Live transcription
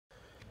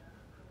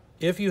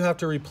If you have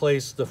to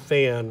replace the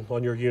fan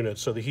on your unit,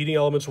 so the heating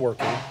element's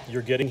working,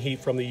 you're getting heat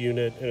from the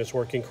unit and it's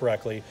working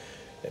correctly,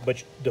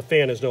 but the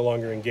fan is no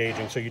longer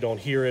engaging, so you don't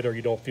hear it or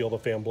you don't feel the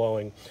fan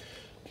blowing.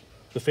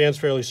 The fan's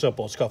fairly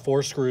simple. It's got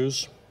 4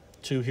 screws,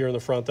 2 here in the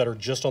front that are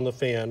just on the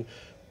fan,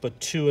 but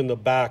 2 in the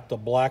back, the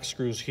black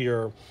screws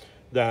here,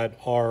 that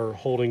are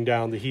holding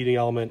down the heating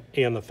element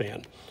and the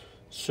fan.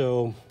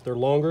 So they're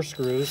longer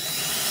screws.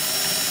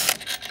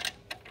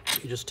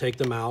 You just take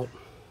them out.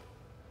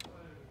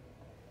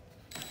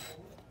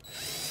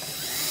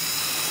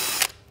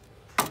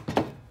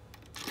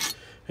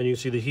 And you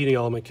see the heating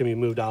element can be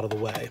moved out of the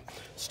way.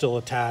 Still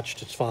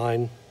attached, it's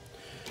fine.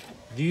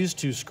 These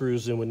 2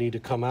 screws then would need to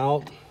come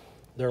out.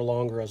 They're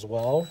longer as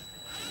well.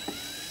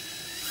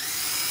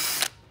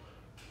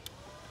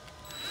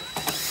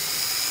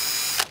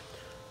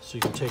 So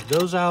you can take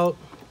those out.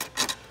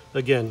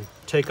 Again,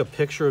 take a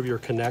picture of your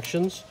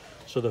connections.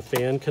 So the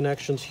fan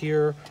connections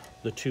here,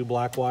 the 2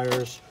 black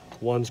wires,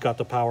 one's got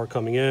the power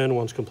coming in,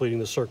 one's completing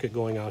the circuit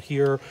going out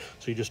here.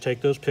 So you just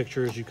take those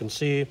pictures, you can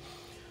see,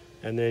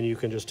 and then you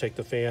can just take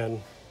the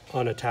fan,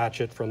 unattach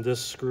it from this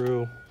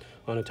screw,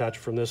 unattach it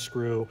from this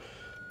screw,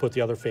 put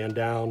the other fan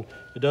down.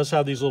 It does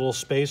have these little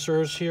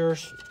spacers here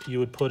you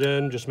would put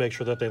in, just make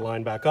sure that they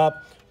line back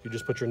up. You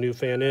just put your new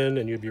fan in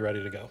and you'd be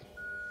ready to go.